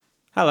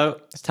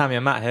Hello, it's Tammy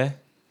and Matt here.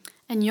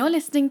 And you're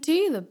listening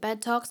to the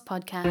Bed Talks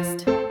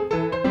podcast.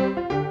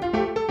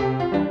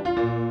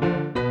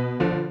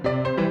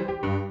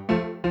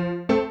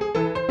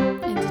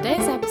 And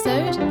today's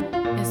episode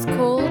is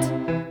called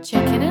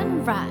Chicken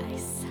and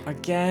Rice.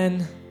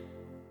 Again.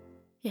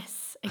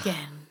 Yes,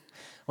 again.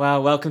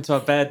 Well, welcome to our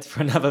bed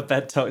for another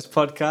Bed Talks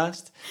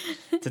podcast.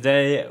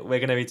 Today we're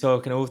going to be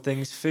talking all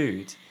things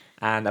food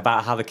and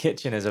about how the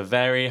kitchen is a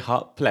very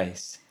hot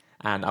place.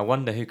 And I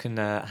wonder who can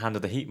handle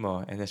the heat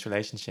more in this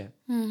relationship.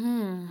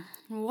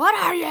 What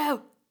are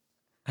you?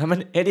 I'm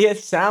an idiot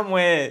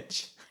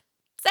sandwich.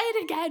 Say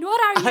it again.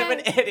 What are you? I'm an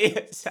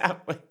idiot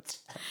sandwich.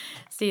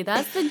 See,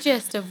 that's the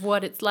gist of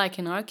what it's like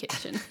in our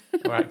kitchen.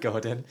 All right,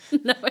 Gordon.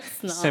 No,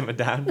 it's not. Simmer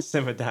down,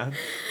 simmer down.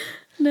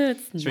 No,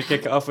 it's not. Should we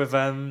kick it off with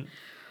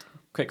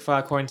quick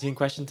fire quarantine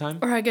question time?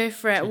 All right, go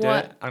for it. Should we do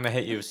What? it? I'm going to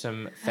hit you with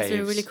some Has to be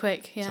faves. really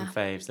quick, yeah. Some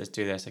faves. Let's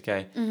do this,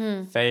 okay?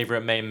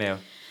 Favourite main meal?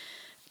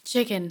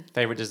 Chicken.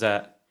 Favourite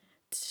dessert?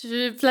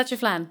 Fletcher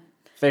flan.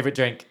 Favourite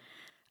drink?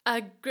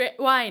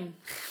 Wine.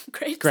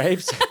 Grapes.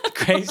 Grapes?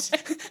 Grapes?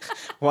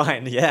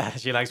 Wine, yeah,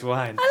 she likes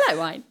wine. I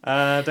like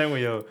wine. Don't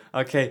we all?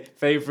 Okay,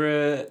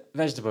 favourite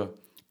vegetable?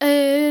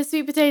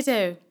 Sweet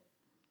potato.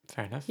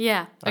 Fair enough.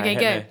 Yeah. All Okay,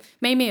 right, go. hit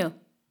Main meal.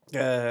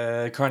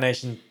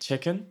 Coronation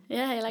chicken?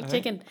 Yeah, I like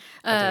chicken.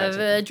 do like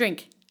chicken.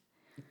 Drink.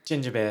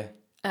 Ginger beer?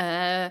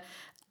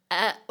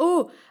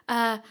 What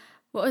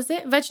was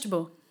it?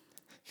 Vegetable.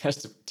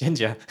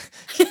 Ginger?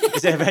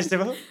 Is it a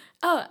vegetable?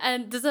 Oh,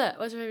 and dessert.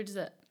 What's your favorite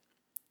dessert?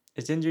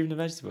 Is ginger even a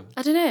vegetable?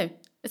 I don't know.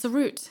 It's a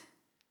root.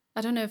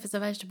 I don't know if it's a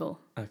vegetable.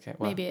 Okay,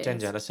 well, Maybe it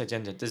ginger. is. Let's say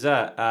ginger.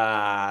 Dessert?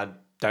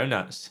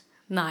 Donuts.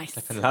 Nice.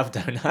 I love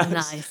donuts.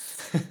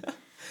 Nice.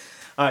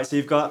 All right, so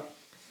you've got.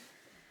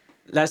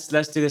 Let's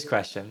do this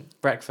question.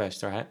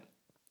 Breakfast, all right?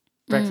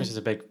 Breakfast is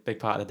a big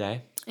part of the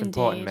day.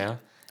 Important Indeed. meal.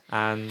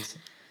 And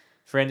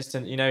for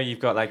instance, you know, you've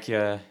got like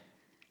your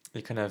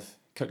kind of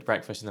cooked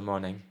breakfast in the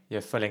morning.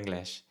 Your full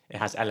English. It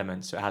has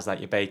elements. So it has like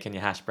your bacon,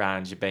 your hash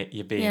browns, your beans,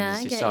 Yeah,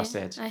 I your get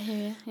sausage. you. I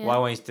hear you. Yeah. What I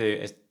want you to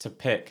do is to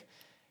pick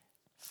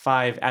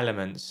 5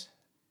 elements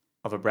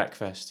of a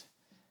breakfast.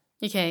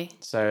 Okay.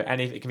 So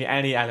it can be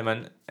any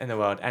element in the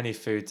world, any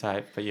food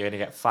type, but you only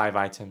get 5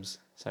 items.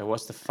 So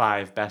what's the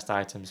 5 best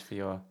items for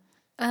your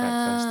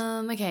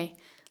breakfast? Okay.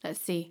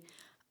 Let's see.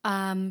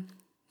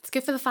 Let's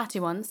go for the fatty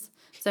ones.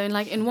 So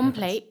in one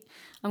plate,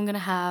 I'm gonna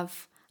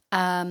have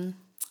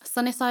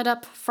sunny side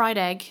up fried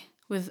egg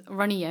with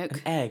runny yolk.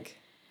 An egg?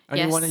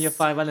 Only Yes. one of your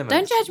 5 elements?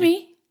 Don't judge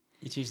me.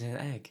 You're choosing an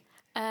egg?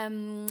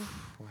 Wow.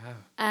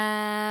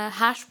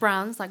 Hash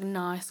browns, like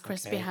nice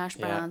crispy Okay, hash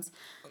yeah. browns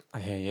I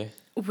hear you.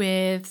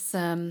 with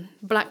some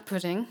black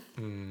pudding.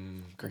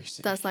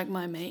 Greasy. That's like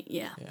my mate,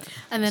 yeah. Yeah,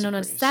 And then lots on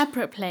of a grease.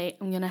 separate plate,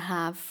 I'm gonna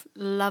have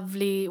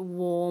lovely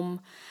warm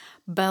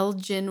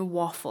Belgian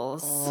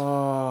waffles.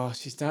 Oh,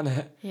 she's done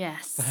it.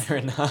 Yes. Fair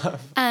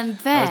enough. And I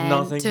was then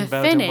not thinking to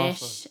Belgian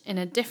finish waffles. in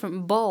a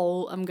different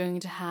bowl, I'm going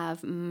to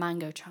have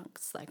mango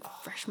chunks, like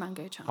fresh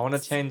mango chunks. I want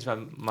to change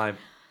my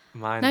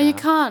mind No, now. you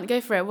can't.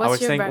 Go for it.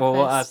 What's your breakfast? Well,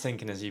 what I was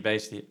thinking is you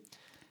basically.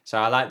 So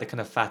I like the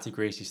kind of fatty,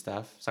 greasy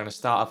stuff. So I'm going to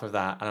start off with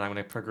that, and then I'm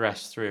going to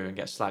progress through and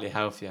get slightly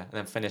healthier, and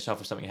then finish off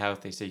with something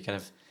healthy. So you kind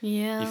of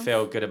Yeah. you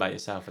feel good about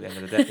yourself at the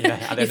end of the day. You know,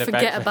 at the You end of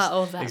forget breakfast. about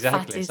all that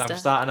exactly. fatty So I'm stuff.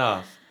 starting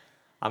off.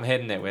 I'm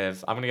hitting it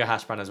with. I'm going to go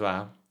hash brown as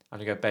well. I'm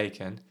going to go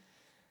bacon, and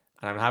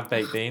I'm going to have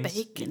baked beans.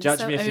 You bacon's judge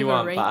so me if you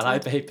want, but I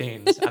like overrated. baked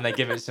beans, and they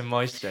give it some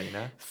moisture. You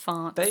know,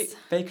 Farts.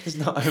 bacon's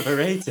not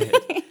overrated.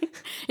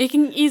 You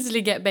can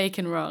easily get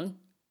bacon wrong,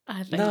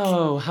 I think.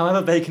 No,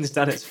 however bacon's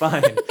done, it's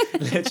fine.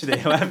 Literally,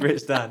 however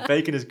it's done.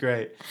 Bacon is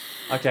great.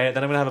 Okay, then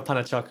I'm going to have a pan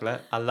of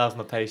chocolate. I love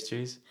my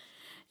pastries.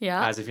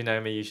 Yeah. As if you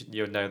know me,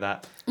 you'll know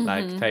that.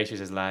 Like,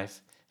 pastries is life,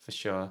 for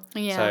sure.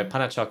 Yeah. So,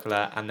 pan of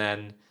chocolate, and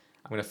then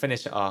I'm going to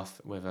finish it off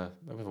with a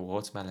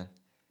watermelon.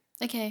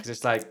 Okay. Because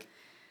it's like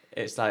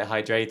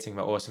hydrating,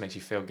 but also makes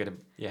you feel good.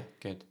 Yeah,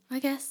 good. I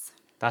guess.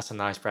 That's a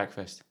nice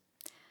breakfast.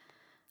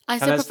 I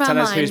Tell still us, prefer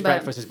tell us mine, whose but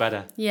breakfast is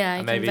better. yeah, you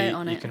And can maybe vote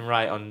on you it. can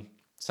write on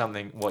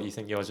something what you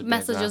think yours would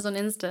Messages be. on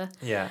Insta.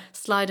 Yeah.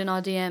 Slide in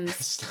our DMs.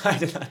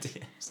 Slide in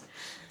ideas.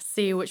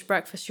 See which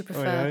breakfast you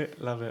prefer.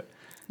 Alright, love it.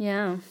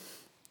 Yeah.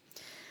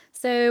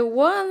 So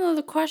one of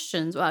the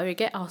questions, well, we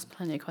get asked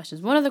plenty of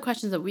questions. One of the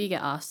questions that we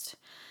get asked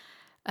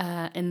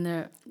in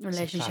the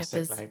relationship It's a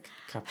classic, is like,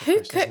 couple who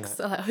question, isn't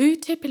cooks? it? Who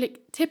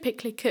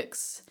typically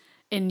cooks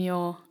in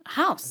your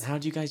house? And how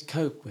do you guys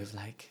cope with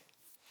like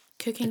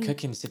Cooking. the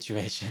cooking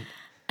situation?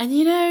 And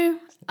you know,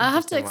 I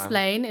have to Interesting one.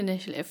 explain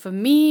initially. For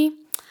me,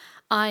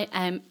 I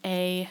am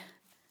a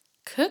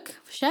cook,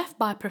 chef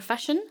by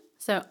profession.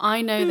 So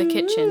I know the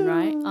kitchen,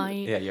 right?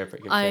 Yeah, you're a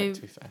pretty good I- cook,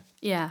 to be fair.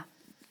 Yeah.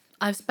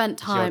 I've spent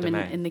your time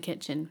domain. in the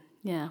kitchen.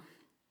 Yeah.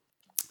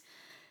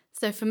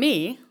 So for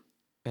me,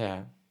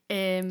 Yeah.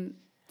 But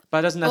But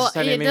it doesn't well,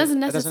 necessarily it mean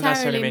doesn't it doesn't necessarily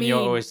necessarily mean you're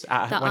mean always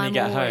that when you I'm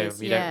get always,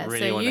 home. You yeah. don't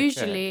really So want to cook.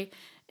 usually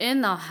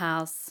in our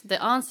house,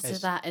 the answer to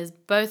It's- that is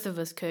both of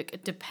us cook.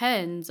 It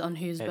depends on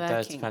who's It working.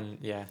 does depend.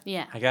 Yeah.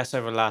 Yeah. I guess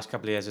over the last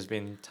couple of years, there's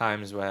been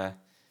times where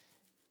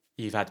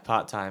you've had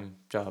part-time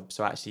job,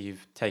 so actually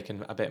you've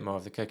taken a bit more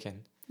of the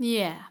cooking.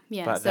 Yeah,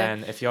 yeah. But So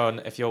then if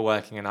you're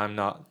working and I'm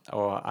not,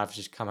 or I've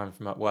just come home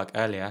from work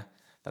earlier,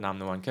 then I'm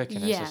the one cooking.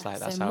 It's yeah, just like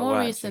so that's how it more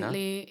works, you know.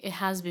 recently it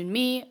has been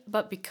me,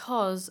 but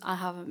because I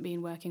haven't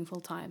been working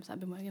full time, so I've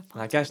been working And I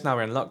part guess time. now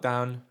we're in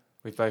lockdown,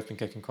 we've both been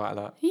cooking quite a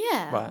lot.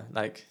 Yeah, Well,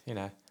 like, you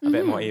know, a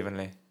bit more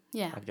evenly,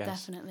 yeah, I guess.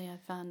 definitely. I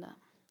found that.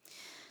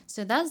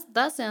 So that's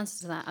the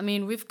answer to that. I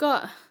mean, we've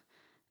got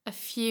a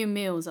few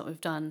meals that we've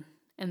done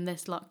in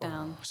this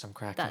lockdown. Oh, some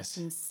crackers. That's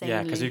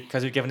Yeah, insanely.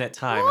 because we've given it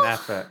time and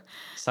effort.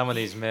 Some of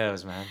these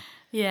meals, man.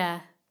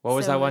 Yeah. What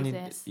was so that one was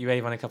this. you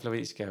ate one a couple of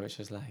weeks ago, which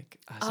was like?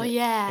 Oh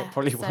yeah. It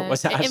probably so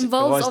was. it Actually,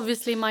 involves it was,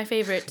 obviously my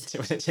favorite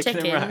was it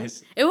chicken and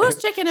rice? It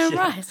was chicken and Yeah.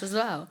 rice as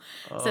well.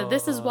 So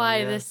this is Oh, why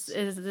yes. this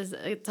It's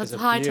the a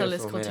title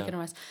is beautiful called meal. chicken and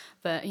rice.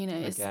 But you know,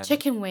 it's Again.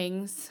 chicken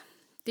wings,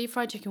 deep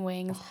fried chicken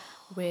wings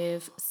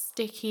with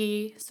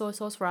sticky soy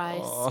sauce rice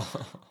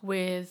Oh,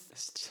 with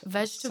it's just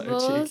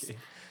vegetables so cheeky.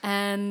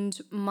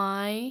 and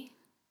my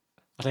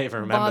I don't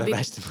even remember the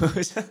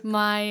vegetables.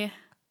 my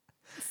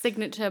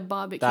signature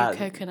barbecue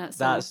coconut sauce.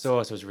 That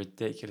sauce was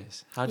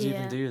ridiculous. How do you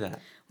even Yeah. do that?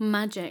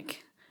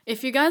 Magic.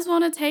 If you guys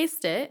want to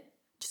taste it,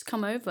 just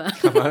come over.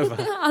 Come over.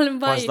 I'll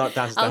invite Once you.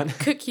 lockdown's I'll done.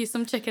 cook you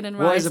some chicken and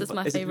What rice. is It's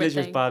my is it favorite literally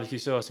just thing. barbecue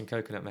sauce and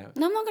coconut milk?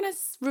 No, I'm not going to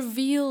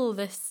reveal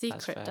this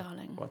That's secret, fair.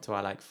 darling. What to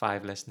our like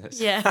 5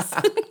 listeners? Yes.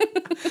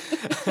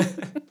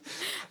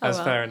 That's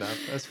well. fair enough.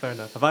 That's fair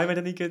enough. Have I made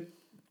any good?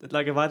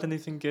 Like, have I done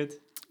anything good?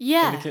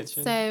 Yeah.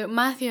 kitchen? So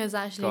Matthew has Go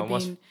actually on,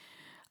 what's- been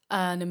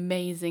an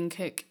amazing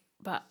cook,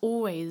 but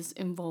always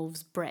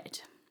involves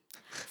bread.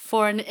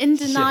 For an in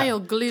denial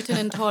gluten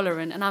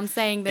intolerant, and I'm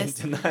saying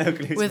this In denial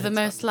gluten with the intolerant.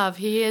 most love,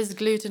 he is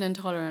gluten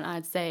intolerant,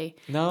 I'd say,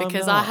 No, I'm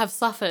because not. I have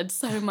suffered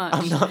so much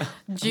I'm not.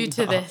 due I'm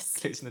to not this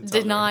gluten intolerant.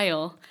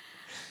 denial.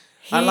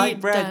 I like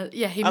bread.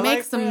 He I like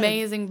makes bread.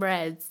 amazing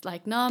breads,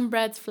 like naan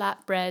breads,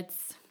 flat breads.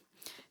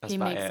 That's He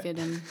about makes it. good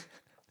and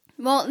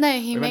well, no,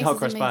 he We made makes hot this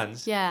cross amazing-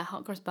 buns. Yeah,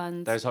 hot cross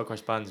buns. Those hot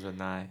cross buns were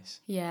nice.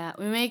 Yeah,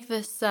 we make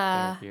this. They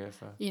were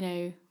beautiful. You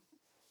know,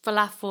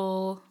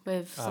 falafel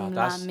with some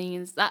that's- lamb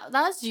means.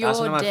 That's your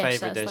one of my dish.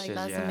 favourite That's dishes,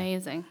 that's yeah.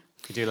 amazing.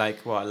 You do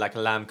like what? Like a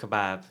lamb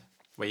kebab,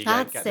 where you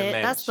That's get the it.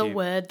 mince, That's the you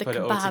word. The put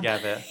it all kebab.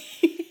 together,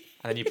 and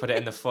then you put it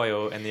in the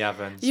foil in the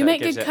oven. You so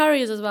make it gives good it,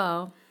 curries as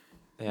well.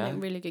 You Yeah.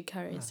 make really good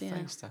curries. Oh, yeah.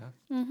 Thanks, Steph.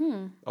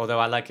 Although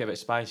I like it a bit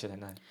spicy,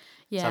 don't I?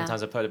 Yeah.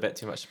 Sometimes I put a bit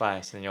too much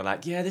spice, and you're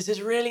like, "Yeah, this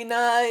is really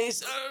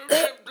nice."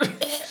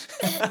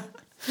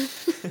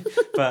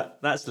 But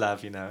that's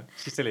love, you know.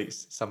 She still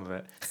eats some of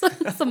it.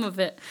 Some of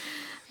it.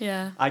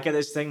 Yeah. I get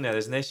this thing though.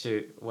 There's an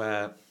issue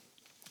where,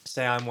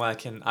 say,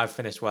 I've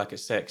finished work at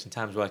 6, and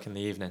Tam's working in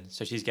the evening,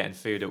 so she's getting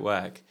food at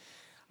work.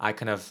 I'll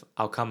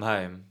come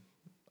home,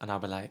 and I'll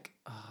be like,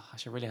 oh, I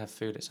should really have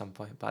food at some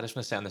point, but I just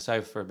want to sit on the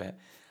sofa for a bit.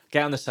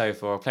 Get on the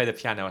sofa or play the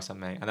piano or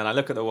something, and then I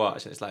look at the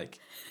watch, and it's like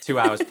 2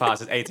 hours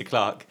past. It's 8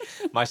 o'clock.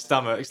 My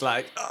stomach's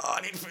like, oh,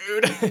 I need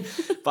food,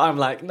 but I'm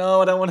like,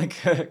 no, I don't want to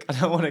cook.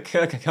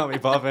 I can't be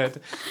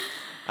bothered.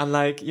 And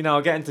like, you know,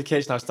 I'll get into the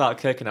kitchen, I'll start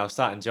cooking, I'll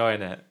start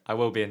enjoying it. I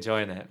will be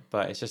enjoying it,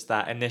 but it's just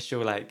that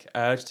initial like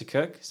urge to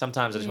cook.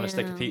 Sometimes I just want to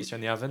stick a Yeah. pizza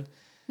in the oven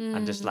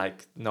and just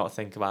like not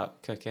think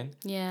about cooking.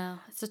 Yeah.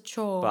 It's a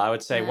chore. But I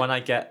would say Yeah. when I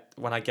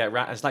get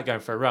round, it's like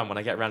going for a run. When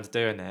I get round to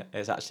doing it,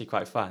 it's actually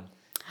quite fun.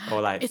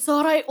 Or like, It's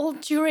all right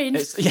once you're in.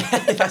 that's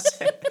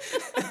it.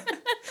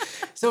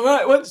 It's all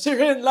right once you're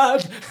in,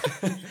 lad.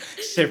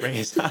 Shivering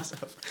his ass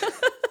off.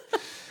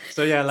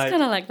 So yeah, like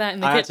kind of like that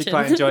in the I kitchen. actually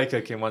quite enjoy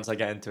cooking once I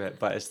get into it,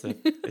 but it's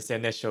the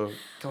initial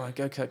go on,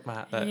 go cook,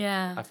 Matt, that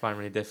Yeah. I find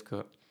really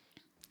difficult.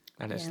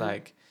 And it's Yeah.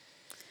 like,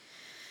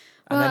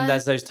 and Well, then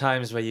there's those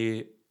times where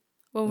you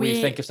When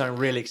we think of something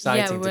really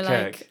exciting we're to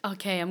cook, like,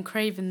 okay, I'm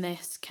craving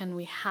this. Can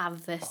we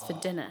have this for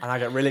dinner? and I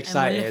get really And we look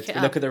excited. it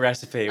We look up, at the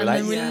recipe, we're And like,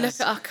 then we yes.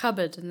 look at our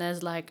cupboard and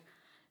there's like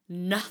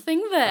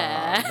nothing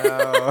there.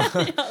 Oh,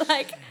 no. You're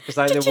like, It's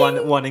like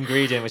the one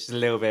ingredient which is a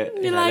little bit,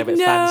 You're a like, little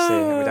bit fancy,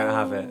 and we no. don't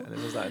have it. And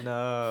it's just like,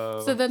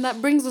 no. so then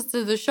that brings us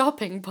to the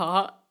shopping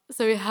part.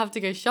 So we have to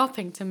go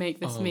shopping to make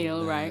this Oh,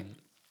 meal, right? man.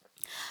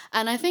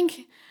 And I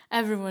think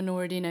everyone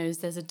already knows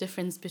there's a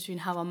difference between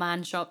how a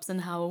man shops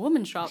and how a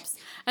woman shops.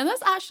 And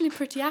that's actually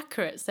pretty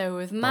accurate. So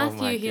with Matthew,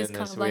 oh my he's goodness,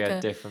 kind of we like are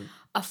a different.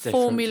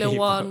 Formula people.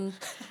 One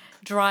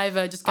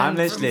driver just going I'm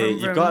literally, vroom,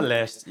 vroom, you've got a vroom.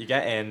 list, you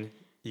get in,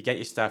 you get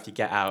your stuff, you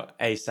get out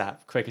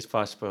ASAP, quick as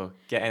possible,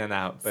 get in and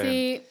out, boom.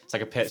 See, It's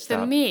like a pit for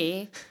stop.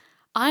 me,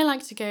 I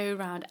like to go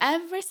around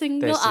every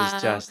single This is aisle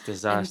just and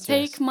disastrous.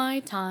 take my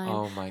time.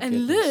 Oh my and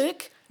goodness.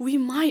 look, we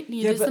might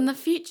need Yeah, this but in the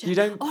future. you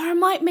don't- or I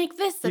might make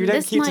this and You don't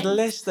this keep might... to the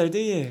list though, do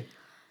you?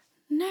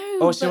 No.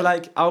 Or she'll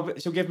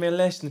but- she'll give me a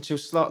list and she'll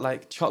slot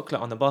like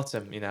chocolate on the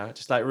bottom, you know,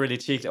 just like really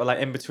cheeky, or like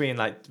in between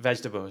like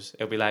vegetables.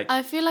 It'll be like,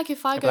 I feel like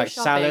if I it'll be go like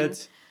shopping... salad,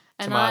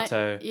 and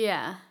tomato,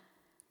 yeah.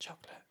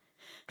 chocolate,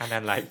 and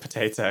then like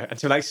potato, and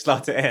she'll like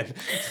slot it in.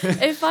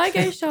 If I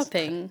go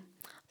shopping,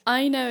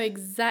 I know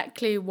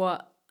exactly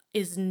what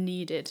is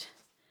needed.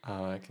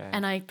 Oh, okay.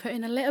 And I put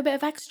in a little bit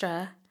of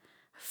extra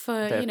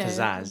for, Bit you of know,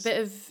 pizzazz. a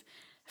bit of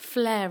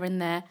flair in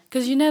there.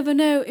 Because you never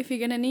know if you're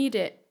going to need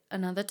it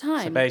another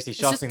time. So basically, It's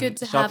just good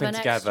to have shopping an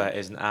together extra.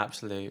 is an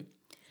absolute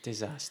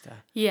disaster.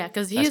 Yeah,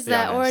 because Let's he's be there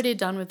honest. already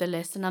done with the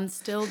list, and I'm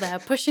still there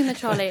pushing the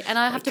trolley, and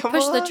I have to Come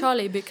push the on.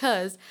 trolley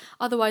because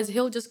otherwise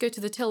he'll just go to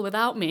the till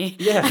without me.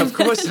 Yeah, of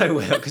course I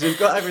will, because we've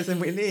got everything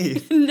we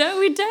need. No,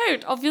 we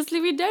don't.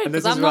 Obviously, we don't And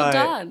because this is I'm not why,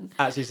 done.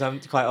 actually,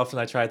 quite often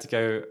I try to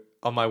go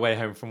on my way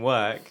home from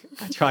work.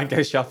 I try and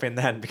go shopping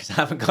then because I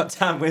haven't got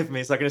time with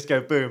me, so I can just go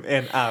boom,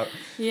 in, out.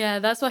 Yeah,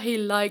 that's what he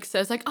likes. So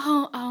it's like,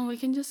 we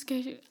can just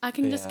go. I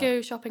can just Yeah.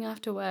 go shopping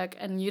after work,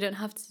 and you don't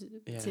have to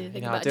Yeah, think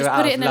you know, about I'll it. do Just it put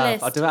out it of in a love.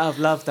 list. I'll do it out of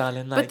love,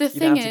 darling. Like, the you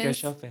don't have thing to go is-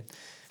 shopping.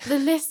 The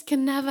list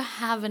can never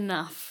have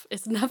enough.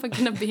 It's never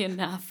gonna be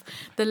enough.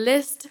 The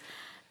list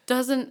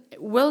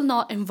will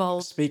not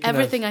involve Speaking of-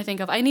 everything I think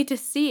of. I need to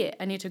see it.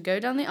 I need to go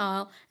down the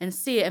aisle and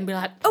see it and be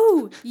like,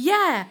 oh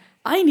yeah,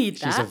 I need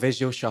that. She's a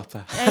visual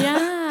shopper.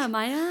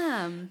 I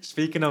am.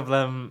 Speaking of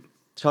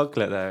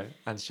chocolate though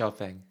and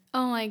shopping,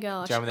 Oh my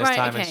gosh. do you remember this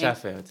time in okay.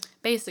 Sheffield?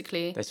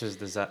 Basically, This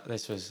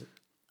was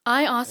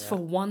I asked for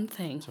one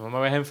thing. so on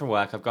my way home from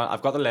work. I've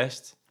got the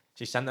list.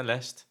 She sent the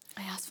list,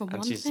 I asked for and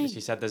one thing.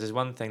 she said there's this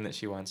one thing that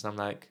she wants, and I'm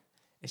like,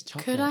 it's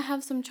chocolate. Could I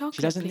have some chocolate?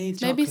 She doesn't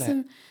please? need Maybe chocolate.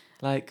 some.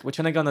 Like, we're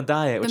trying to go on a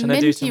diet. We're The trying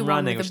to do minty some one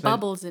running. with We're the trying to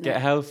bubbles in get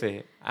it.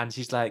 healthy. And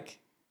she's like,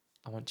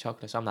 I want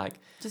chocolate. So I'm like,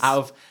 Just out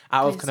of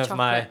please, kind of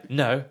my chocolate.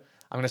 no,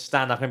 I'm gonna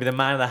stand up. I'm gonna be the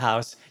man of the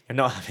house. You're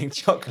not having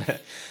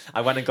chocolate.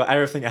 I went and got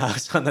everything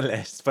else on the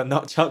list, but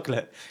not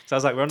chocolate. So I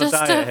was like, we're on Just a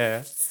diet to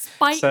here.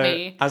 spite So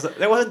me. I was like,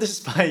 it wasn't to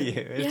spite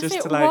you. It was Yes, just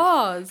it to like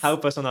was.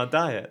 help us on our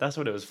diet. That's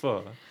what it was for.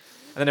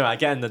 And anyway, I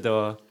get in the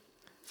door.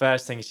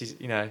 First thing, she's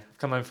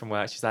come home from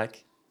work. She's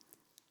like,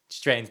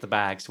 straight into the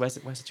bags. Where's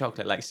the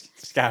chocolate? Like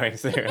scouring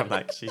through. I'm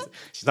like, she's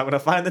not gonna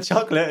find the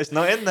chocolate. It's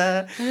not in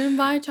there. I didn't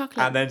buy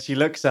chocolate. And then she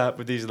looks up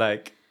with these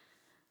like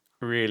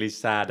really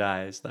sad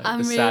eyes, like I'm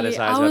the really- saddest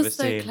eyes I I've was ever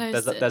so seen.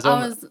 close to- There's I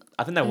almost, was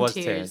I think there in was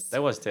tears. tears.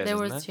 There was tears. There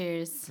wasn't was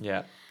tears.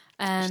 Yeah.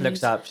 And She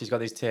looks up. She's got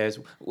these tears.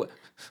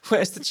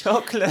 Where's the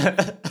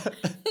chocolate?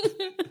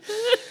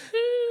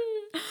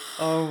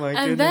 Oh my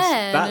And goodness.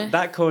 then-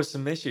 That caused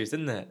some issues,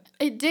 didn't it?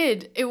 It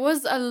did. It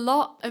was a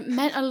lot. It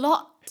meant a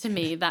lot to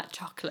me, that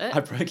chocolate. I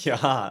broke your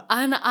heart.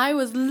 And I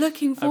was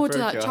looking forward to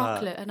broke that your heart.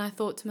 chocolate. And I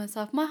thought to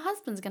myself, my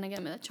husband's going to get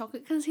me that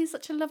chocolate because he's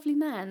such a lovely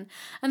man.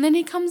 And then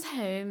he comes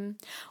home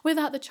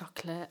without the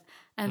chocolate.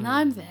 And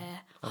I'm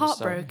there,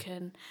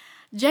 heartbroken.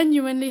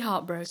 Genuinely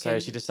heartbroken. So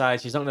she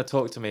decides she's not going to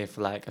talk to me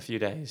for like a few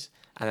days.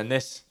 And then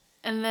this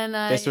and then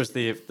was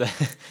the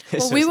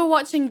Well, we were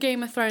watching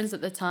Game of Thrones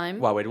at the time.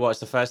 well, we'd watched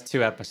the first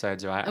 2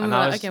 episodes, right? and we were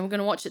like, okay, we're going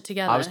to watch it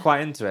together. I was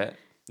quite into it.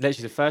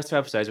 Literally, the first 2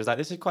 episodes was like,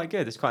 this is quite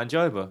good. It's quite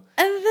enjoyable.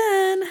 And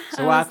then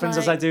So what happens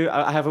is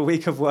I have a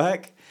week of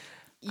work.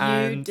 You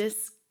and-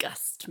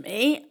 disgust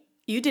me.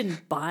 You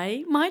didn't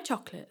buy my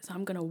chocolate, so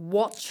I'm gonna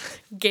watch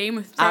Game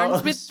of Out Thrones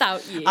of-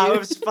 without you. Out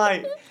of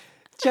spite.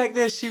 Check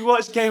this. She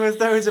watched Game of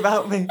Thrones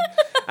about me,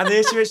 and the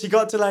issue is she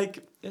got to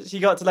like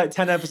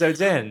 10 episodes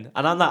in,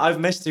 and I'm like, I've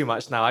missed too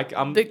much now.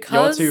 You're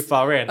Because too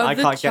far in. of I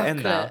the can't get in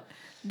now. chocolate.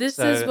 This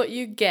So, is what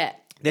you get.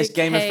 This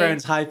Game of okay?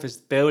 Thrones hype is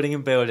building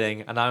and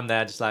building, and I'm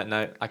there just like,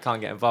 no, I can't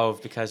get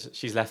involved because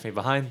she's left me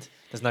behind.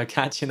 There's no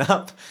catching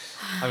up.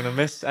 I'm gonna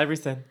miss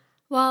everything.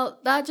 Well,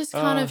 that just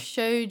kind Oh. of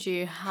showed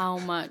you how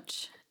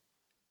much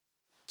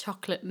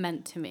chocolate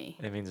meant to me.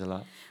 It means a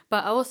lot.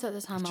 But also at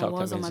the time I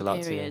Chocolate was on means my a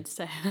lot to you. period,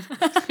 so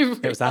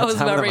was I that was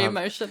time of the very month.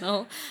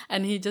 emotional,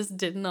 and he just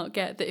did not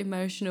get the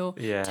emotional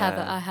Yeah.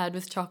 tether I had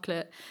with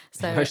chocolate.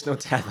 So Emotional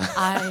tether.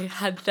 I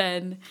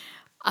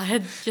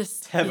had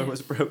just Tether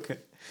was broken.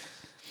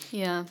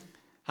 yeah.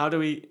 How do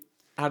we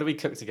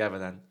cook together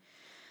then?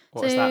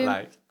 What's that So-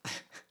 like?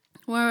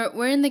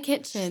 We're in the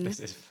kitchen This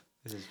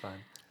is fun.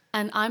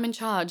 and I'm in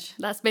charge.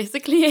 That's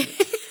basically it.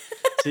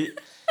 See,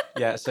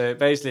 yeah. So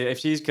basically, if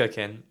she's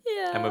cooking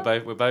Yeah. and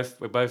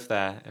we're both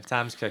there, if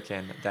Tam's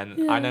cooking, then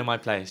Yeah. I know my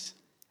place.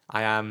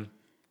 I am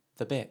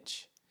the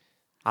bitch.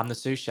 I'm the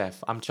sous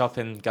chef. I'm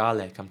chopping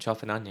garlic. I'm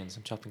chopping onions.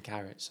 I'm chopping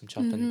carrots. I'm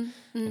chopping.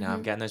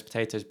 I'm getting those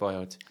potatoes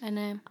boiled, I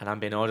know. and I'm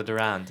being ordered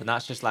around, and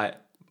that's just like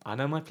I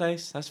know my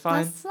place. That's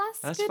fine. That's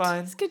That's good.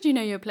 fine. It's good you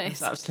know your place.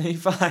 It's absolutely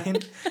fine.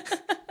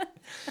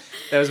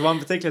 There was one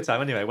particular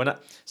time anyway when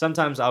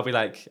sometimes I'll be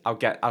like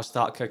I'll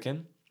start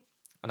cooking,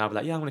 and I'll be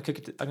like, yeah, I'm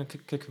gonna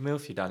cook a meal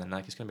for you, darling.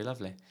 Like it's gonna be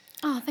lovely.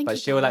 Oh, thank you. But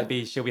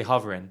she'll be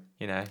hovering,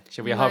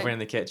 she'll be Right. hovering in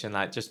the kitchen,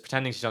 like just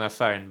pretending she's on her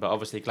phone, but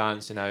obviously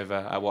glancing over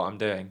at what I'm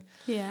doing.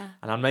 Yeah.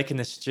 And I'm making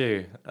this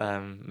stew.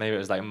 Maybe it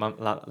was like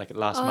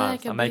last Oh, month.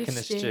 like a I'm making beef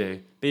this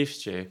stew. beef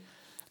stew.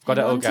 I've got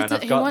it all going.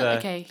 I've got the.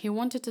 Okay, he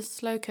wanted to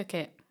slow cook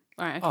it.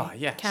 All right. Okay. Oh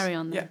yes. Carry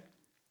on then.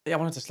 Yeah, I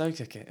wanted to slow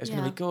cook it. It's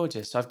gonna Yeah. be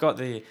gorgeous. So I've got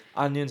the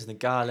onions and the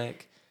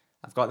garlic.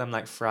 I've got them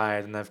like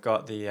fried, and I've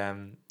got the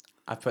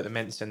I put the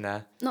mince in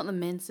there. Not the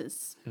mince.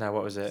 It's No,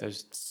 what was it? It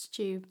was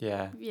stew.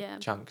 yeah, Yeah.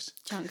 chunks,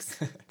 Chunks.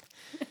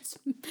 It's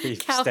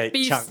beef cow steak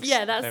beef. chunks.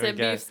 Yeah, that's There we it.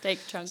 go. Beef steak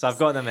chunks. So I've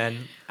got them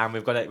in, and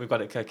we've got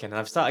it cooking, and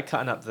I've started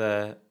cutting up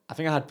I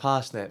think I had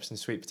parsnips and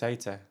sweet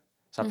potato,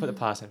 so I put the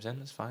parsnips in.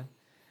 That's fine.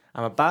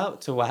 I'm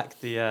about to whack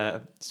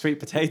the sweet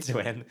potato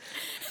in,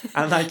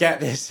 and I get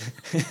this,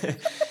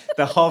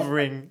 the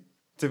hovering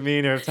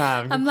demeanor of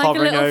Tam. I'm like a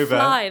hovering little over.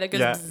 fly that goes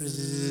Yeah.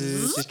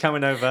 bzzz. She's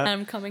coming over. And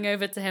I'm coming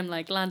over to him,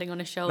 like landing on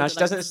his shoulder. Now, she like,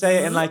 doesn't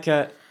say it in like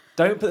a,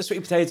 don't put the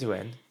sweet potato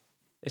in.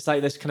 It's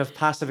like this kind of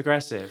passive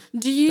aggressive.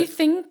 Do you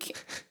think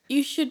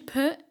you should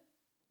put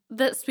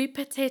the sweet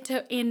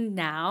potato in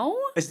now?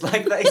 It's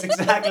like that. It's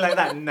exactly like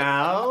that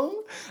now.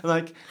 I'm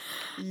like,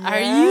 yeah, Are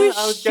you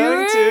I was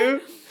sure going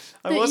to.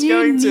 I that was you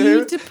going need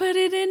to. to put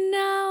it in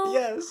now?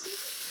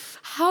 Yes.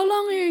 How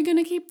long are you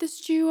gonna keep the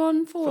stew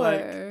on for?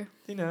 like,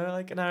 You know,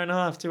 like an hour and a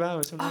half, 2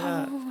 hours, something like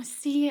that. Oh,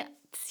 see,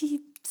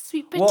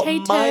 sweet potato.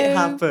 What might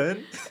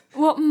happen?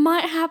 What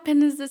might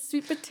happen is the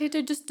sweet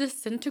potato just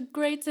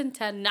disintegrates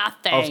into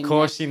nothing. Of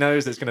course, she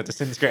knows it's going to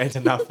disintegrate into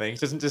nothing.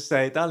 She doesn't just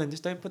say, darling,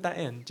 just don't put that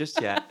in just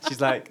yet.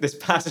 She's like, this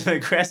passive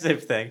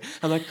aggressive thing.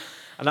 I'm like,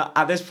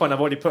 at this point, I've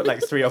already put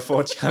like 3 or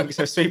 4 chunks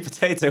of sweet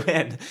potato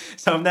in.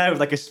 So I'm there with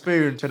like a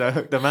spoon trying to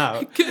hook them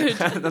out. Good.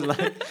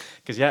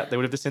 Because, yeah, they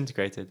would have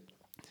disintegrated.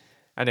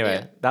 Anyway,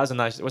 Yeah. that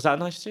was that a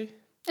nice stew?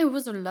 It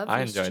was a lovely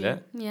I enjoyed stew.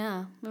 it.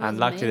 Yeah. It was And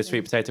luckily, the amazing.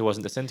 sweet potato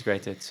wasn't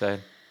disintegrated. So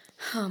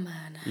Oh,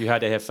 man. you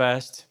heard it here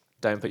first.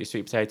 Don't put your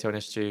sweet potato in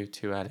a stew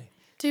too early.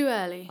 Too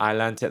early. I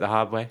learnt it the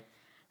hard way.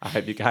 I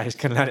hope you guys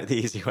can learn it the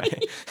easy way.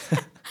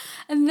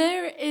 And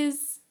there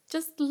is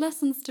just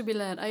lessons to be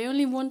learned. I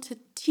only want to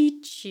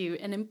teach you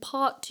and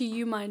impart to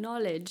you my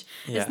knowledge.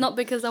 Yeah. It's not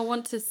because I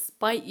want to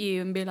spite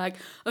you and be like,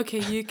 okay,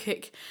 you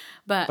cook.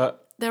 But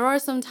But- there are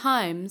some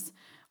times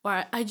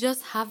where I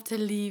just have to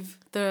leave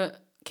the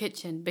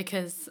kitchen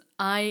because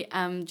I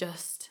am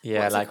just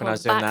Yeah, like when I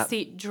was doing that-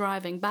 backseat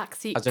driving,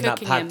 backseat I was doing that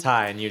cooking pad him.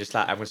 thai, and you just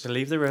like, I'm just gonna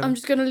leave the room. I'm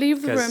just gonna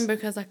leave the 'Cause- room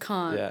because I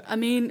can't. yeah. I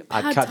mean,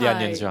 I pad cut the thai-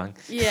 onions wrong.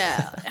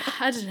 Yeah,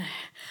 I don't know.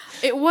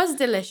 It was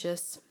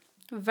delicious,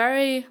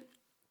 very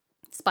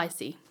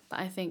spicy, but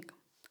I think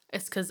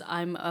it's because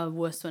I'm a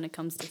wuss when it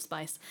comes to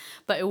spice.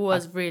 But it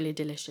was really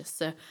delicious,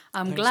 so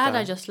I'm Thanks, glad I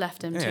darling. just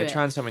left him to Yeah, it.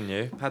 trying something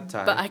new, pad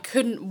thai. But I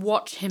couldn't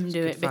watch him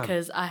do it fun.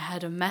 because I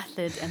had a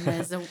method, and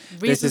there's a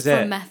this reason is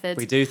for it. method.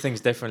 We do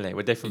things differently.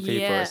 We're different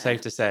people. Yeah. It's safe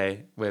to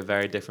say we're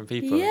very different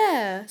people.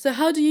 Yeah. So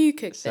how do you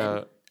cook then?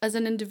 So, As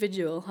an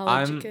individual, how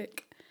would you I'm-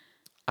 cook?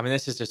 I mean,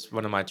 this is just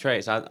one of my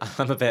traits. I'm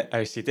a bit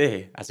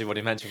OCD, as you've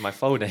already mentioned, with my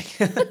folding.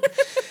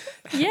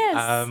 Yes.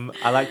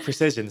 I like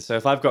precision. So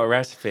if I've got a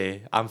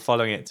recipe, I'm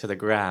following it to the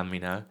gram, you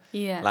know?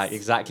 Yes. Like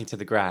exactly to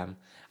the gram.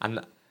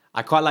 And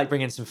I quite like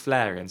bringing some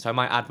flair in. So I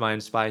might add my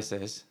own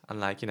spices. And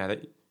like, you know,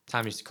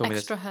 Tam used to call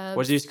Extra me this. herbs.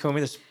 What did you used to call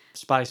me? The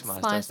spice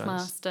master. I Spice suppose.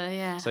 master,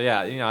 yeah. So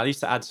yeah, you know, I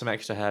used to add some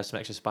extra herbs, some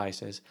extra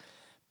spices.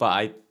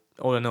 But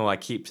all in all, I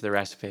keep to the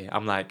recipe.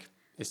 I'm like,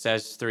 it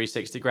says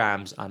 360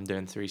 grams. I'm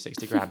doing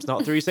 360 grams.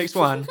 Not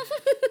 361.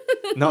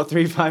 Not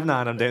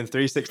 359. I'm doing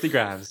 360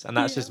 grams. And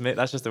that's just me.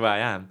 That's just the way I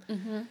am.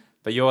 Mm-hmm.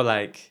 But you're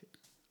like,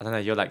 I don't know,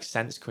 you're like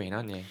sense queen,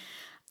 aren't you?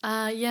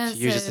 Yeah, She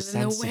uses the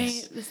so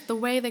senses. the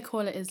way they call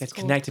it is Gets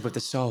called connected with the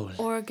soul.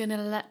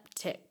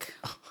 organoleptic.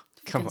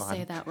 Come I can on.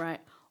 say that right.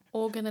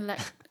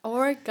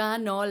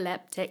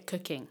 Organoleptic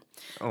cooking.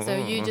 So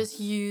you just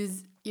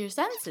use your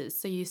senses.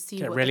 So you see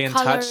Get what really the in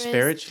color touch is,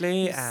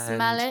 spiritually you and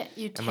smell it,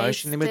 you taste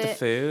emotionally with the it,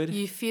 food.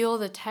 You feel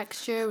the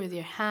texture with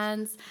your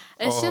hands.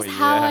 It's Oh, just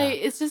how yeah.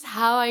 it's just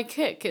how I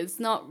cook. It's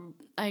not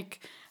like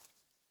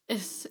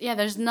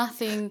there's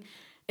nothing.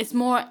 It's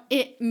more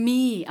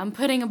me. I'm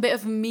putting a bit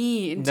of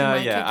me into No, my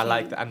yeah, I cooking.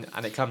 like that.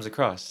 And it comes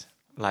across.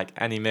 Like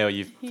any meal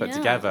you've put Yeah.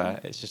 together,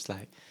 it's just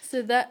like,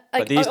 So that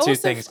But like, these I two also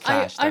things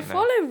clash, I don't they?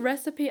 follow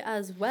recipe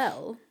as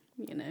well,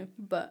 you know,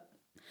 but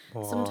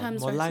more,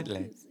 sometimes more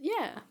lightly. recipes-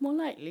 Yeah, more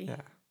lightly. Yeah.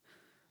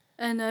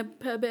 And I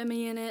put a bit of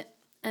me in it,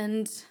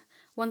 and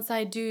once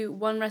I do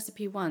one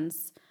recipe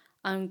once,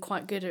 I'm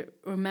quite good at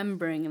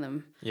remembering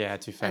them. Yeah,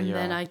 to be fair, And you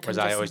then are. I can Whereas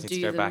I just always need to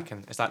do go them. back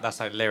and that's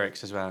like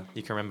lyrics as well.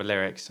 You can remember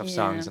lyrics of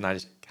songs, Yeah. and I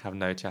just have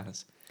no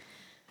chance.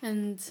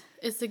 And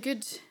it's a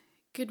good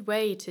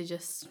way to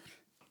just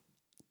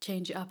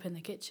change it up in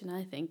the kitchen,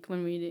 I think,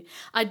 when we do.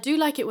 I do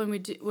like it when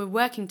we're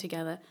working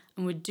together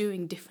and we're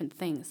doing different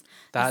things.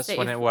 That's Say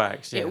when if it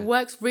works. Yeah. It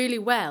works really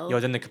well.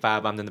 You're doing the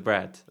kebab, I'm doing the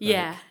bread.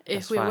 Yeah, Like, if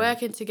that's we're fine.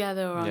 working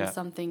together on Yeah.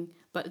 something,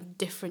 but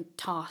different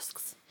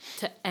tasks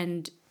to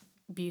end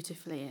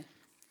beautifully.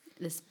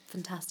 This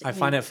fantastic. I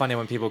find it funny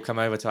when people come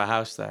over to our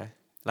house though.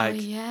 Like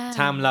yeah.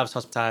 Tam loves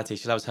hospitality.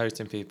 She loves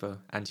hosting people,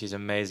 and she's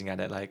amazing at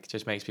it. Like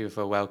just makes people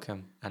feel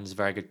welcome, and is a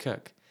very good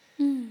cook.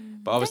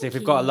 But obviously, if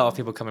thank we've got a lot you. of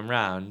people coming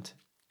round,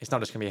 it's not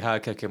just gonna be her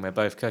cooking. We're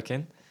both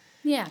cooking.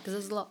 Yeah, because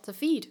there's a lot to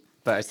feed.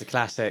 But it's the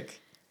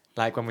classic.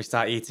 Like when we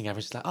start eating,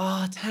 everyone's just like,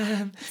 "Oh,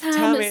 Tam, Tam,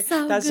 tell me, it's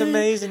so that's good."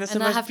 amazing. That's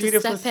And the I most have to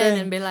beautiful step thing." in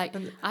and be like,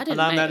 I didn't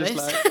and I'm make there this.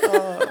 just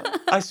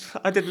like,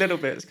 "Oh, I did little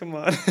bits. Come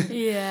on."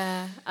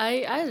 Yeah, I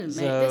didn't make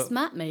So- this.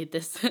 Matt made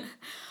this.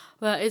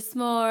 But it's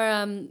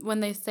more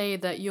when they say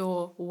that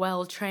you're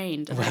well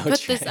trained.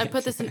 I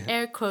put this in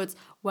air quotes.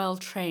 Well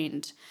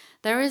trained.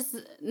 There is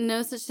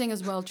no such thing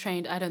as well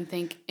trained. I don't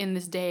think in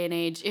this day and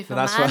age. If a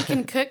That's man why-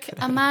 can cook,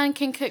 a man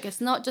can cook. It's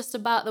not just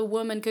about the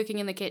woman cooking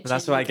in the kitchen.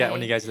 That's what I get when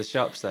okay? you go to the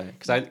shops though,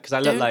 because I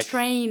look Don't like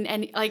train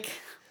any like.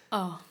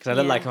 Oh, Because I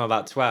look like I'm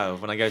about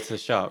 12 when I go to the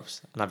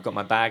shops and I've got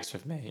my bags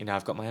with me. You know,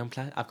 I've got my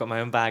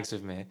own bags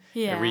with me.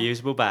 Yeah. They're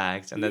reusable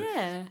bags. And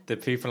Yeah. the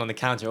people on the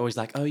counter are always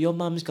like, oh, your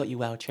mum's got you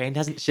well trained,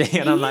 hasn't she?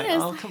 And I'm like,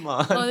 Yes. oh, come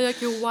on. Or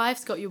like your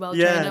wife's got you well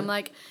Yeah. trained. I'm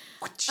like,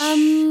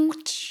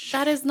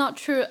 that is not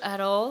true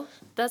at all.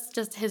 That's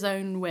just his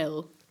own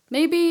will.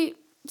 Maybe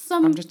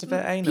some I'm just a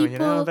bit anal, you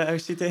know, a bit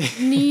OCD.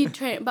 need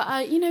training,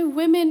 but you know,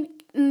 women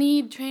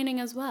need training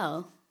as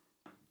well.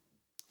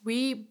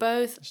 We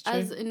both,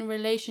 as in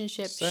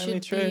relationships,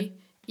 should be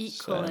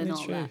equal in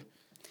all that.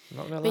 I'm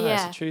not gonna lie,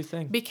 it's a true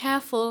thing. Be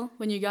careful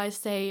when you guys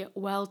say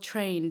well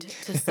trained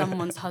to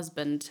someone's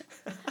husband,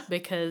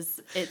 because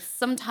it's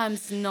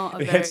sometimes not a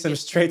very It hits them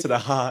straight to the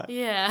heart.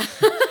 Yeah.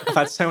 I've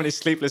had so many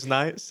sleepless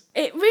nights.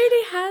 It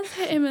really has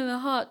hit him in the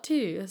heart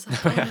too.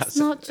 It's like, it's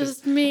not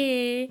just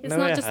me. It's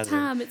not just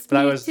Tam. It's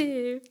me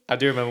too. I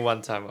do remember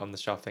one time on the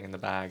shopping and the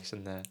bags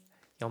and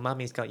your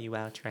mummy's got you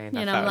well trained.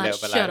 And I'm like,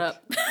 shut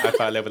up. I felt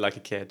a little bit like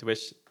a kid,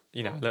 which,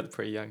 you know, I looked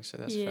pretty young, so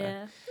that's fair.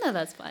 Yeah. No,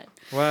 that's fine.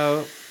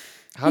 Well,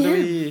 how do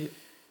we...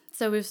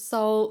 So we've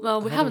solved...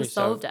 Well, we haven't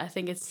solved it. I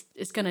think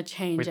it's going to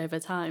change over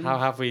time. How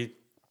have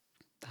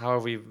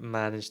we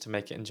managed to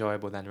make it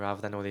enjoyable then,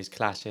 rather than all these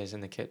clashes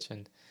in the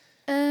kitchen?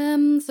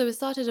 So we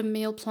started a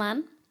meal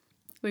plan.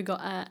 We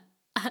got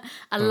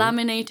a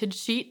laminated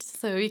sheet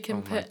so we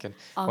can put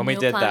our when meal we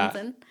did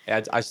plans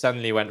that, I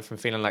suddenly went from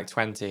feeling like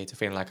 20 to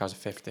feeling like I was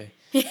 50.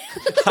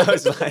 I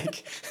was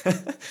like,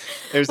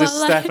 it was this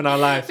step in our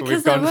life where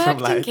we've gone from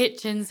like... in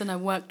kitchens and I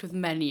worked with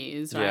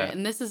menus, right? Yeah.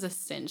 And this is a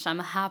cinch. I'm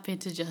happy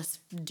to just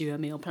do a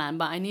meal plan,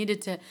 but I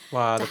needed to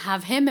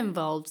have him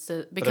involved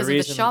because of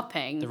the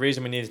shopping. The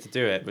reason we needed to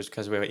do it was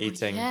because we were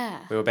eating...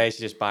 We were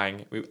basically just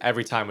buying...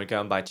 every time we'd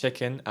go and buy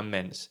chicken and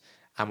mince.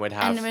 And we'd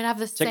have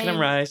the chicken and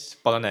rice,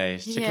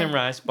 bolognese, chicken and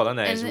rice,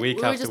 bolognese,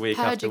 week after week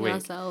after week.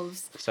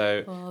 Ourselves.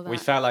 So we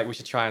felt like we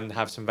should try and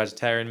have some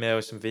vegetarian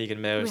meals, some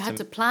vegan meals. We had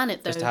to plan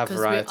it though,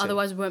 because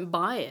otherwise we won't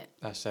buy it.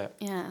 That's it.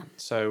 Yeah.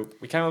 So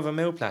we came up with a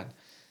meal plan,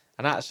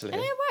 and actually,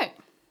 and it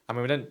worked. I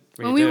mean, we don't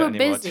really when we were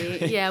anymore,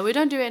 busy, we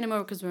don't do it anymore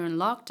because we're in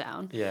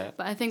lockdown. Yeah.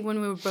 But I think when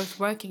we were both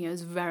working, it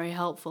was very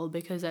helpful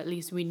because at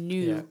least we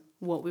knew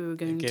what we were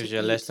going to eat. It gives you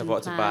a list of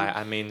what to buy.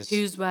 I mean,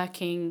 who's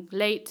working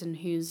late and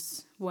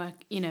who's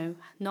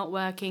not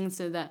working,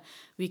 so that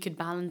we could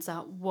balance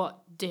out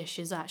what dish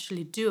is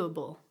actually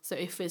doable. So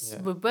if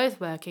we're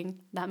both working,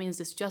 that means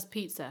it's just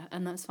pizza,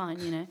 and that's fine,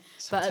 you know.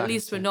 But at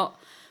least we're not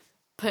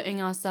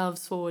putting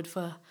ourselves forward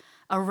for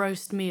a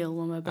roast meal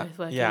when we're both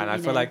working. Yeah, and I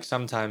feel like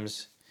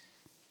sometimes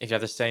if you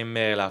have the same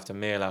meal after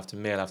meal after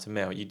meal after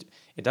meal, it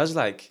does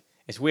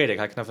it's weird. It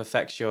kind of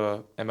affects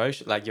your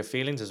emotion, like your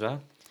feelings as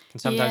well. Can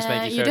sometimes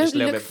make you feel just a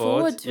little bit bored. You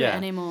don't look forward to it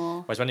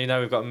anymore. Whereas when you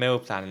know we've got a meal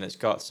plan and it's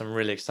got some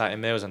really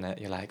exciting meals on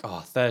it, you're like, oh,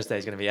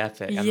 Thursday's going to be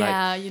epic. And you look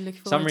forward to it.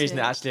 For some reason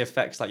it actually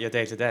affects like your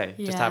day to day,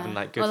 just having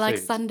like good food. Or like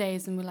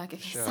Sundays and we're like,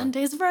 okay,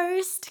 Sunday's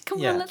roast.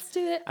 Come on, let's do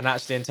it. And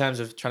actually in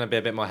terms of trying to be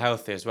a bit more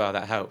healthy as well,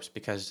 that helps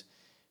because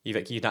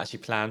you'd actually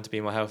plan to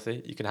be more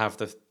healthy. You can have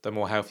the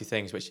more healthy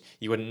things which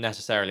you wouldn't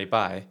necessarily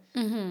buy.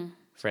 Mm-hmm.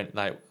 For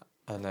like,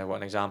 I don't know what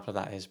an example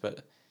of that is,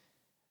 but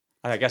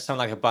I guess something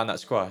like a butternut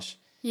squash.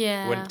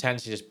 Yeah. You wouldn't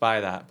potentially just buy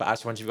that, but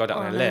actually once you've got it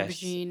on a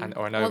list, or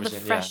an aubergine, the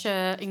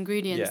fresher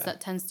ingredients that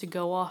tends to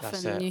go off,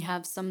 and you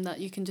have some that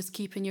you can just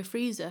keep in your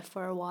freezer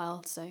for a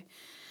while. So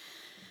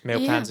meal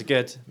plans are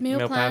good.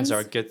 Meal plans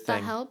are a good thing.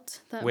 That helped.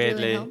 That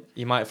weirdly, really helped.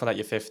 You might feel like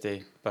you're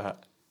 50,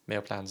 but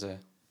meal plans are.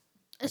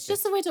 It's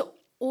just a way to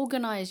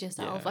organize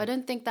yourself. I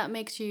don't think that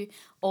makes you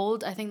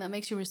old. I think that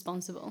makes you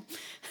responsible.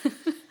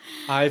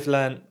 I've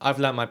learned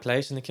my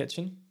place in the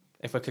kitchen.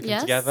 If we're cooking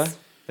together.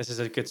 This is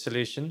a good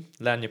solution.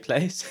 Learn your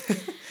place.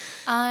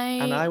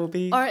 And I will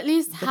be... Or at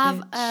least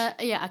have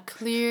a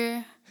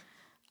clear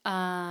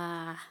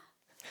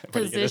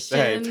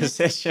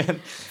position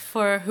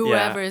for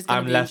whoever is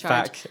going to be in charge.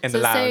 I'm left back in the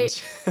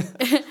lounge.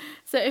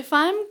 So if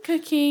I'm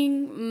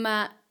cooking,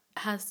 Matt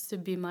has to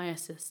be my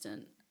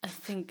assistant. I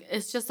think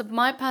it's just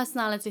my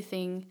personality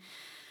thing.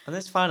 And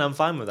that's fine. I'm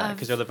fine with that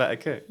because you're the better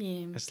cook.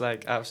 Yeah. It's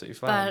like absolutely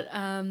fine. But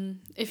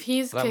if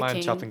he's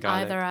cooking,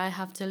 either I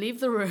have to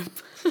leave the room...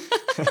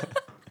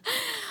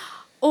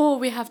 Or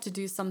we have to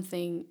do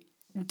something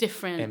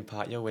different.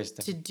 Impart your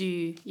wisdom.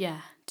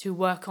 To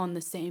work on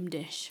the same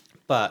dish.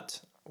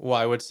 But what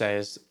I would say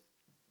is,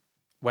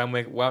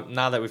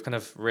 now that we've kind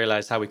of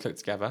realised how we cook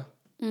together,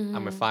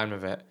 and we're fine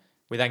with it,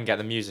 we then get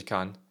the music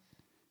on.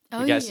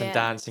 We get some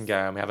dancing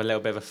going. We have a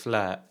little bit of a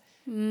flirt,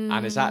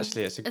 and it's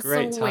a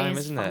great time,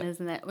 isn't it?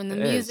 Isn't it? When the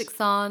music's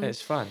on,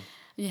 it's fun.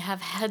 You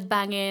have head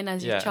banging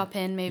as you chop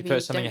in, maybe. You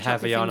put something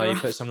heavy on, or you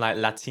put some like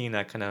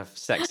Latina kind of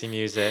sexy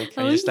music,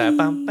 and you just like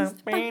bam, bam,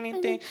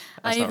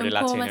 I even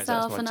pour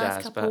myself a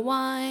nice cup of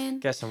wine.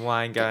 Get some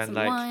wine going,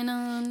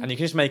 and you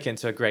can just make it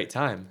into a great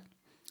time.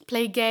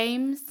 Play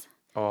games.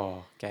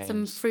 Oh, games.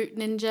 Some Fruit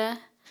Ninja.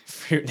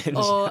 Fruit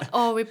Ninja.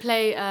 Or we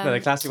play... no,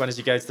 the classic one is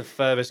you go to the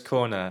furthest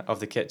corner of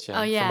the kitchen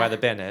from where the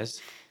bin is.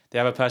 the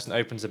other person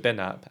opens the bin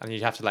up and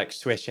you have to like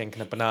swish in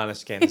kind of banana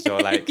skins or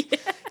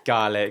like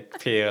garlic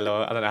peel,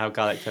 or I don't know how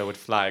garlic peel would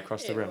fly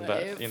across the room,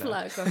 but you know.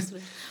 Fly across the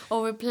room.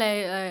 Or we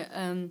play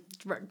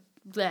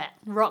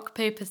rock,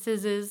 paper,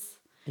 scissors.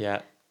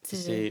 Yeah. To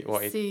see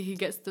what who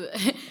gets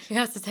he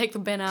has to take the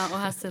bin out or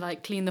has to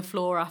like clean the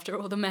floor after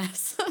all the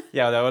mess.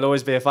 Yeah, there will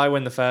always be, if I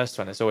win the first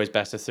one, it's always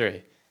best of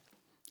 3.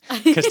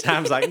 Because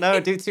Tam's like, no,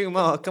 do 2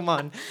 more, come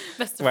on.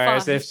 Best of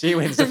Whereas 5. if she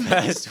wins the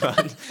first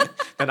one,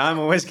 then I'm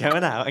always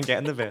going out and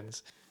getting the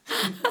bins.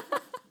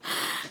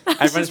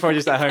 Everyone's probably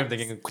just at home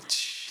thinking,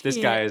 this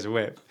guy is a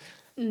whip.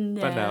 No,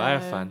 but no, I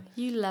have fun.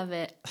 You love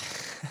it.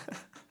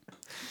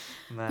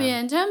 Man. But yeah,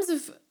 in terms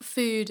of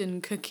food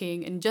and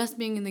cooking and just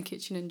being in the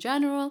kitchen in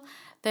general,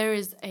 there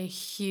is a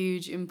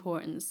huge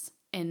importance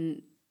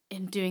in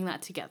doing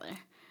that together.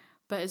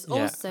 But it's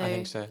also,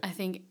 I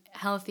think,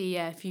 healthy,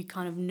 if you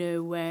kind of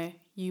know where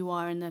you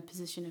are in the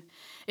position of,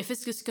 if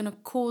it's just going to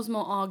cause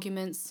more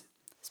arguments,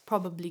 it's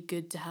probably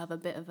good to have a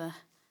bit of a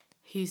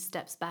who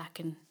steps back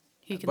and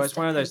who can. But it's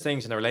one of those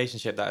things in a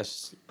relationship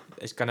that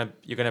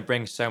you're gonna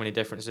bring so many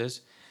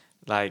differences,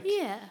 like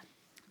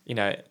you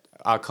know,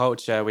 our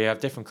culture, we have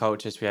different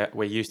cultures,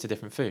 we're used to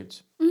different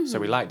foods, so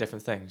we like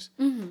different things.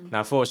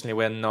 Now, fortunately,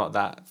 we're not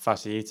that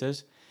fussy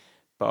eaters,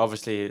 but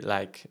obviously,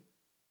 like,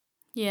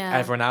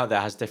 everyone out there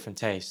has different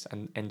tastes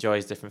and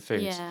enjoys different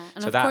foods. Yeah,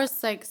 and so of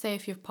course, like, say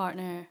if your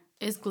partner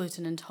is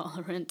gluten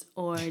intolerant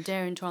or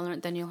dairy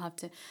intolerant, then you'll have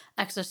to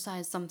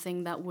exercise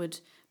something that would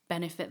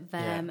benefit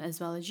them as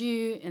well as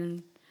you,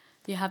 and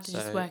you have to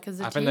just work as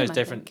a team. I think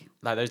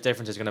those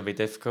differences are going to be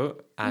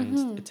difficult,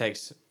 and it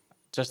takes,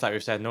 just like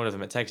we've said in all of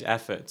them, it takes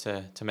effort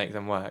to make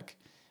them work.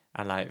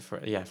 And like for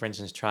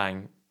instance,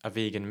 trying a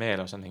vegan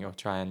meal or something, or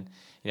trying,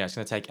 it's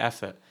going to take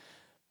effort.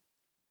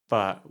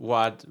 But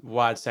what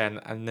I'd say,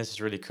 and this is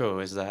really cool,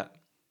 is that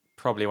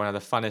probably one of the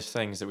funnest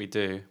things that we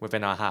do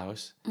within our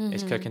house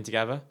is cooking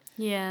together.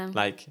 Yeah.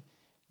 Like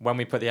when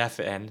we put the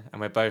effort in and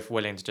we're both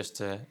willing to just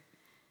to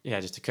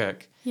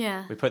cook.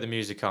 Yeah. We put the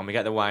music on, we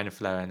get the wine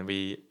flowing, and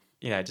we,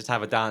 just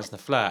have a dance and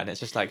a flirt, and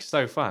it's just like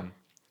so fun.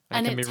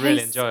 And it can be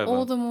really enjoyable.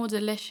 All the more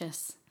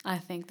delicious, I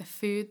think. The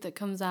food that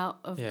comes out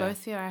of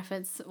both your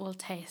efforts will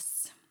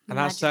taste and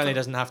magical. That certainly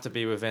doesn't have to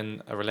be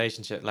within a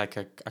relationship, like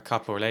a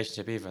couple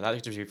relationship either. That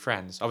could just be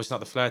friends. Obviously not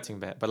the flirting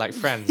bit, but like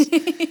friends.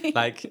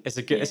 Like it's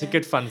a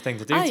good fun thing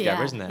to do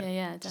together, isn't it?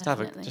 Yeah,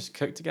 definitely. Just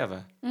cook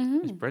together. Mm-hmm.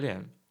 It's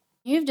brilliant.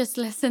 You've just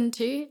listened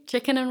to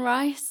Chicken and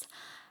Rice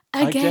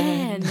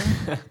again.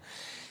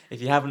 If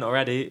you haven't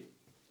already,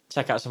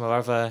 check out some of our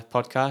other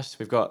podcasts.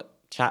 We've got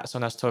chats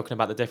on us talking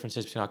about the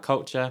differences between our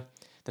culture,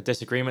 the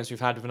disagreements we've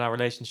had within our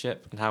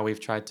relationship, and how we've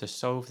tried to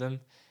solve them.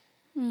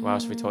 What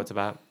else have we talked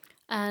about?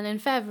 And in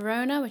Fair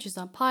Verona, which is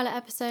our pilot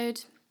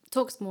episode,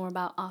 talks more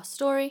about our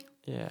story.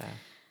 Yeah.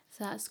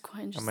 So that's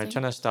quite interesting. And we're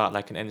trying to start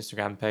like an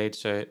Instagram page.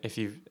 So if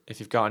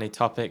you've got any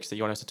topics that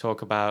you want us to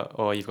talk about,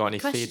 or you've got any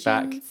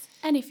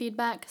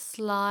feedback,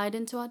 slide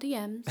into our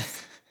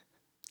DMs.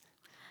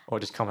 Or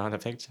just comment on the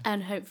picture.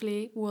 And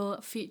hopefully we'll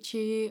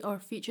feature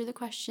the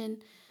question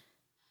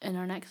in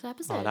our next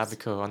episode. Oh, that'd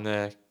be cool. On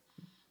the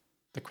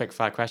quick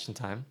fire question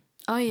time.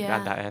 Oh, yeah.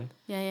 Add that in.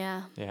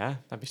 Yeah. Yeah,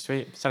 that'd be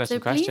sweet. Send us some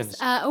questions.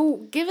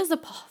 Give us a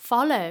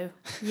follow.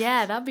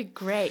 Yeah, that'd be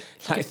great.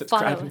 Like,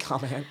 subscribe and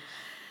comment.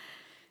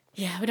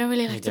 Yeah, we don't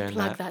really like to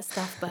plug that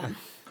stuff, but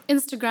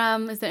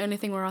Instagram is the only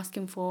thing we're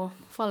asking for.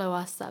 Follow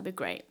us. That'd be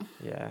great.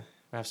 Yeah,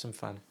 we'll have some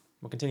fun.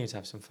 We'll continue to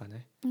have some fun,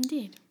 eh?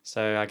 Indeed.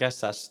 So I guess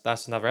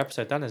that's another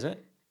episode done, is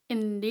it?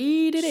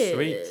 Indeed it is.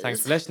 Sweet.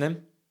 Thanks for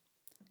listening.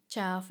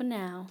 Ciao for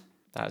now.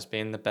 That's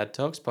been the Bed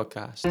Talks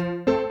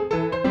podcast.